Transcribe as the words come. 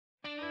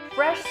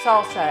Fresh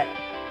salsa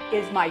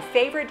is my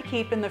favorite to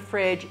keep in the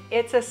fridge.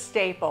 It's a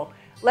staple.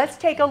 Let's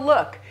take a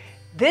look.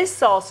 This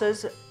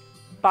salsa's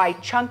by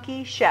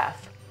Chunky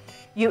Chef.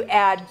 You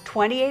add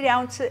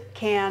 28-ounce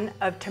can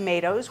of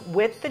tomatoes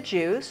with the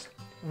juice,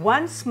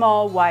 1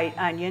 small white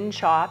onion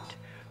chopped,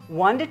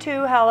 1 to 2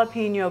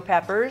 jalapeno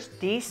peppers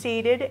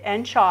de-seeded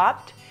and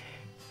chopped,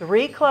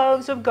 3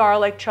 cloves of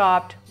garlic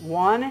chopped,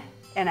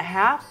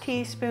 1½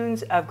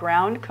 teaspoons of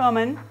ground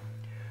cumin,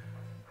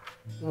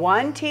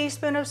 1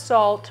 teaspoon of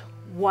salt,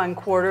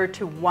 1/4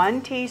 to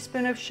 1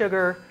 teaspoon of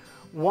sugar,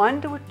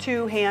 1 to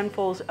 2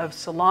 handfuls of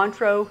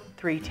cilantro,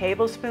 3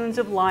 tablespoons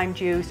of lime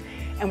juice,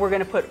 and we're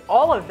going to put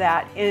all of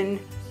that in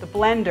the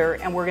blender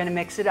and we're going to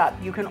mix it up.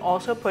 You can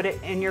also put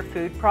it in your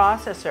food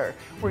processor.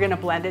 We're going to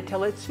blend it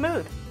till it's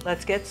smooth.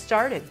 Let's get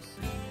started.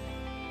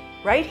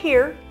 Right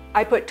here,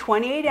 I put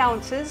 28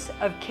 ounces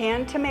of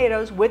canned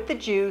tomatoes with the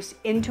juice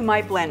into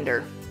my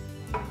blender.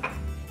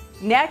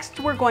 Next,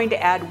 we're going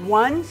to add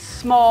 1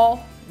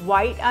 small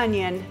white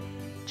onion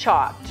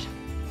chopped.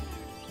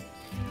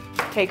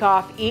 Take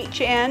off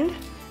each end.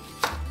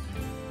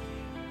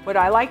 What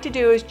I like to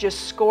do is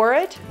just score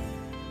it,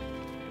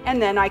 and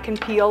then I can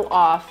peel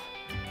off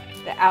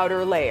the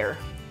outer layer.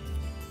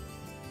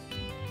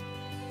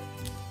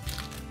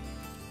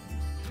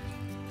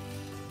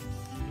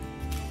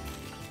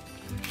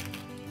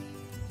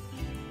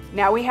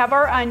 Now we have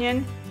our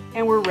onion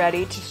and we're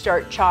ready to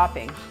start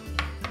chopping.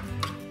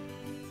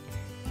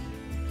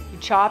 You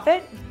chop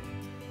it.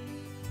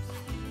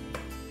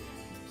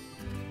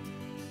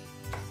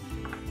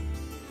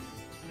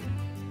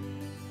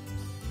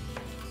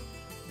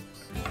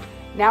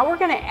 Now we're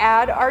going to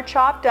add our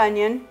chopped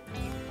onion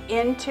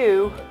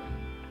into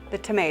the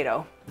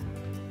tomato.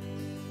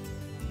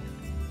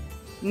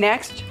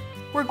 Next,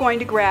 we're going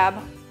to grab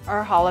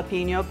our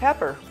jalapeno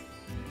pepper.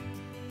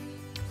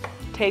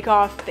 Take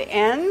off the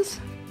ends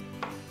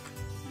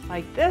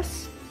like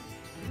this,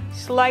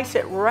 slice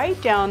it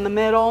right down the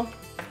middle,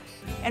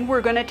 and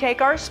we're going to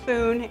take our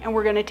spoon and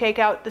we're going to take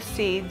out the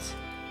seeds.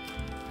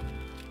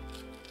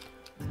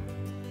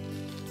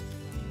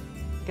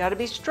 Got to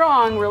be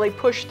strong, really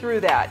push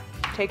through that.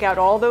 Take out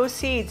all those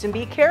seeds and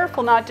be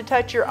careful not to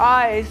touch your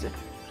eyes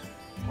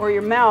or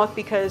your mouth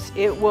because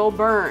it will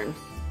burn.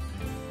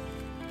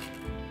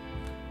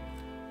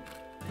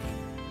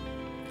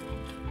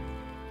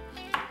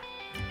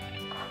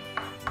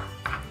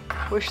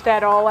 Push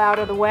that all out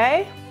of the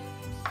way.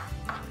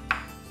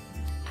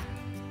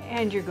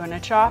 And you're going to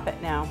chop it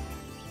now.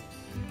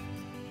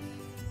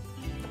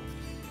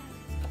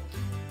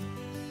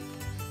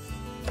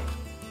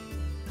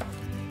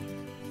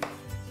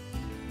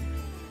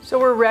 So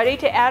we're ready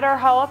to add our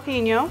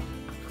jalapeno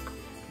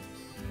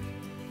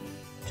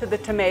to the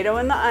tomato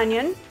and the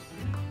onion.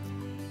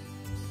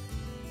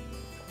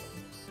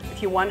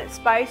 If you want it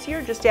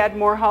spicier, just add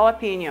more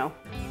jalapeno.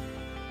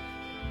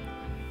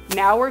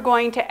 Now we're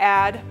going to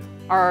add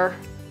our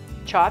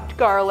chopped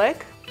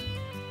garlic.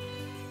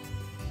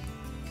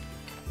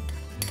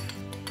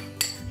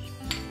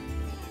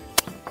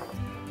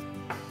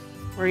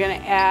 We're going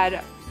to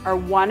add our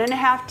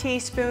 1½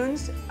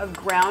 teaspoons of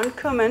ground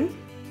cumin.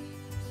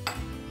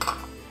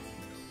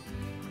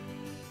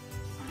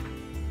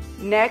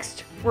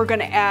 Next, we're going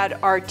to add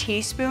our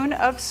teaspoon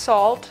of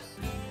salt.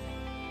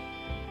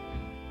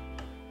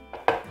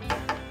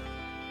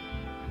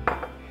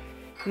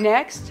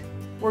 Next,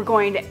 we're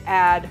going to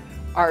add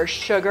our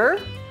sugar.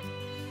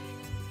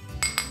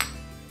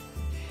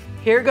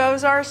 Here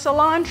goes our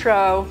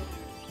cilantro.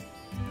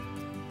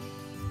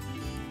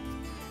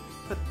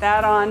 Put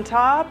that on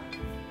top.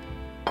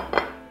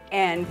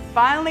 And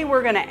finally,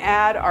 we're going to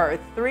add our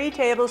 3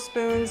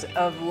 tablespoons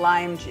of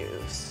lime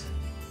juice.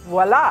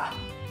 Voila!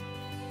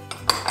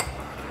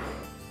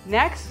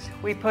 Next,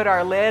 we put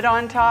our lid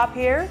on top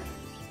here.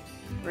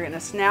 We're going to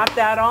snap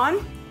that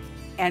on,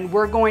 and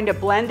we're going to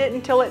blend it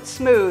until it's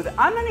smooth.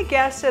 I'm going to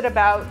guess at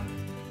about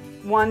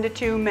 1 to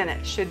 2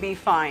 minutes should be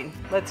fine.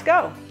 Let's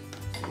go.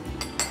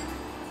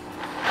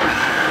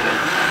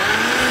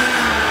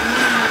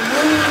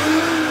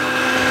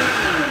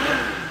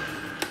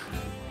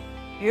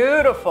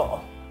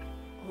 Beautiful.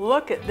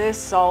 Look at this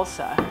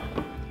salsa.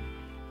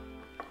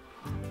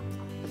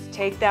 Let's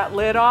take that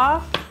lid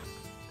off.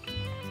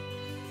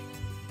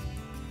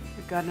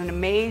 We've got an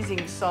amazing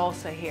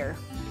salsa here.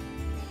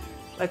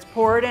 Let's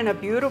pour it in a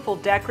beautiful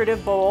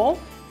decorative bowl.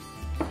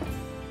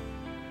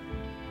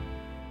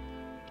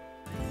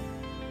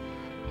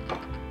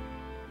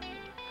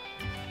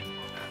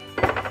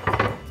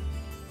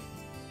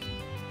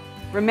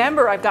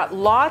 Remember, I've got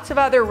lots of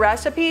other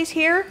recipes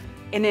here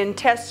in an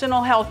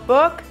intestinal health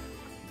book.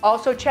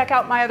 Also check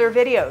out my other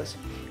videos.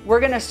 We're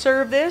going to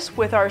serve this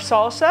with our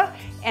salsa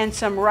and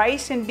some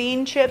rice and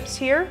bean chips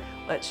here.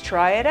 Let's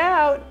try it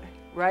out.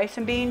 Rice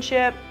and bean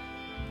chip,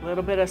 a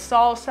little bit of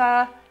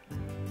salsa,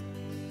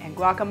 and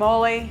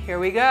guacamole. Here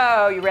we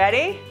go. You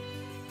ready?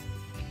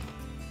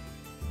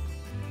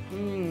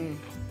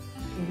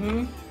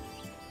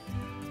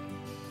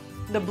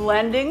 The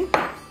blending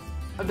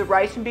of the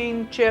rice and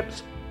bean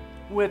chips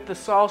with the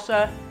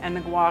salsa and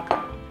the guac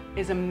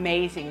is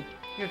amazing.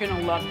 You're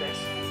gonna love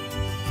this.